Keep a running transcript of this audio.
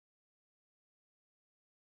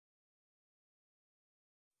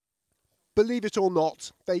Believe it or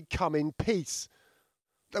not, they come in peace.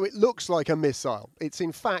 Though it looks like a missile, it's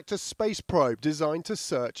in fact a space probe designed to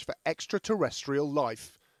search for extraterrestrial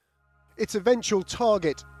life. Its eventual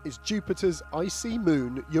target is Jupiter's icy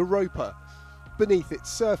moon Europa. Beneath its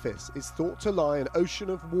surface is thought to lie an ocean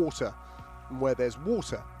of water, and where there's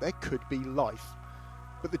water, there could be life.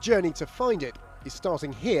 But the journey to find it is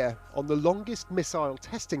starting here on the longest missile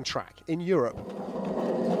testing track in Europe.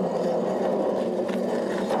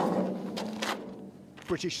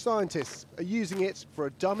 British scientists are using it for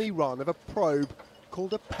a dummy run of a probe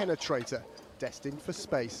called a penetrator, destined for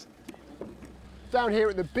space. Down here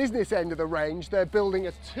at the business end of the range, they're building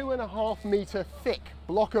a 2.5 metre thick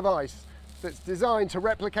block of ice that's designed to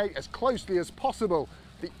replicate as closely as possible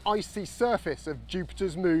the icy surface of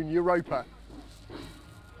Jupiter's moon Europa.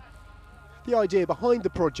 The idea behind the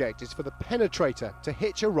project is for the penetrator to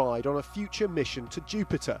hitch a ride on a future mission to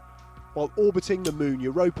Jupiter. While orbiting the moon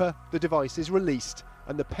Europa, the device is released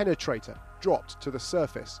and the penetrator dropped to the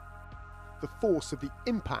surface. The force of the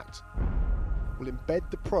impact will embed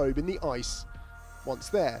the probe in the ice. Once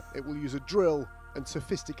there, it will use a drill and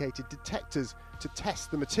sophisticated detectors to test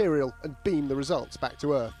the material and beam the results back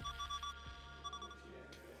to Earth.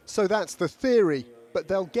 So that's the theory, but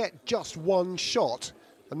they'll get just one shot,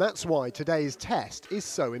 and that's why today's test is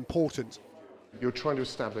so important. You're trying to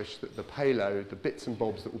establish that the payload, the bits and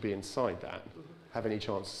bobs that will be inside that, have any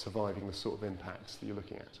chance of surviving the sort of impacts that you're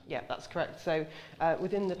looking at? Yeah, that's correct. So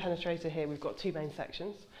within the penetrator here, we've got two main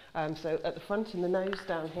sections. So at the front in the nose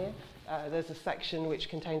down here, there's a section which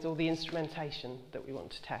contains all the instrumentation that we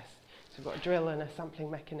want to test. So we've got a drill and a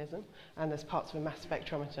sampling mechanism, and there's parts of a mass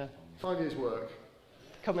spectrometer. 5 years' work.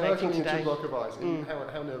 Culminating today. Into a block of ice.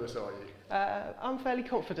 How nervous are you? I'm fairly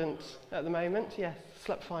confident at the moment, yes.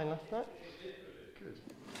 Slept fine last night. Good.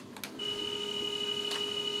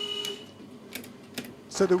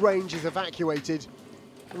 So the range is evacuated.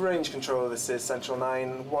 Range control, this is Central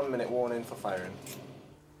 9, 1 minute warning for firing.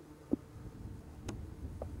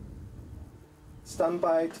 Stand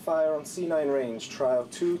by to fire on C9 range, trial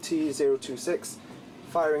 2T026,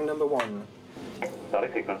 firing number 1.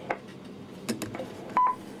 Starting sequence.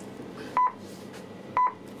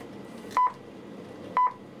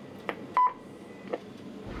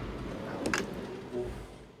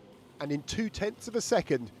 And in 0.2 of a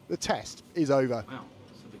second, the test is over. Wow,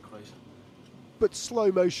 that's a bit closer. But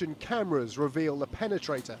slow-motion cameras reveal the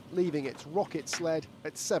penetrator leaving its rocket sled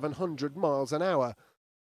at 700 miles an hour.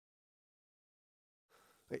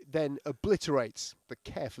 It then obliterates the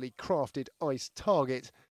carefully crafted ice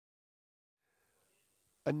target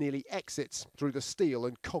and nearly exits through the steel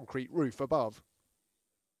and concrete roof above.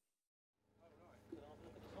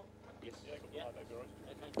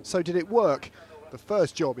 So did it work? The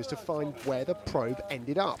first job is to find where the probe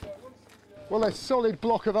ended up. Well, a solid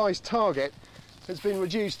block of ice target has been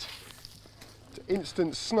reduced to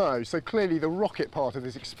instant snow, so clearly the rocket part of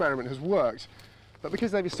this experiment has worked. But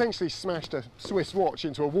because they've essentially smashed a Swiss watch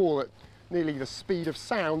into a wall at nearly the speed of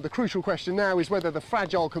sound, the crucial question now is whether the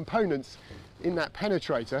fragile components in that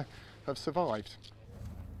penetrator have survived.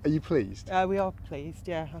 Are you pleased? We are pleased,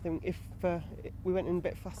 yeah. I think if we went in a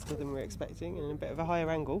bit faster than we were expecting and a bit of a higher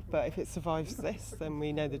angle, but if it survives this, then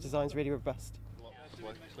we know the design's really robust.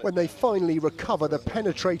 When they finally recover the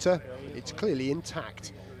penetrator, it's clearly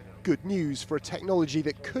intact. Good news for a technology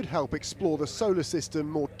that could help explore the solar system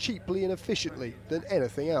more cheaply and efficiently than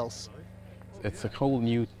anything else. It's a whole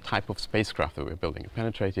new type of spacecraft that we're building. A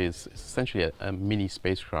penetrator is essentially a mini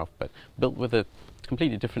spacecraft, but built with a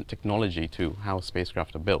completely different technology to how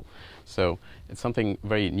spacecraft are built. So it's something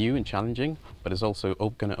very new and challenging, but it's also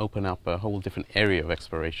going to open up a whole different area of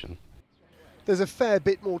exploration. There's a fair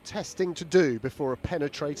bit more testing to do before a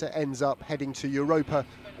penetrator ends up heading to Europa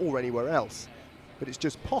or anywhere else. But it's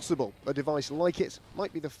just possible a device like it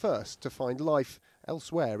might be the first to find life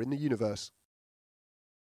elsewhere in the universe.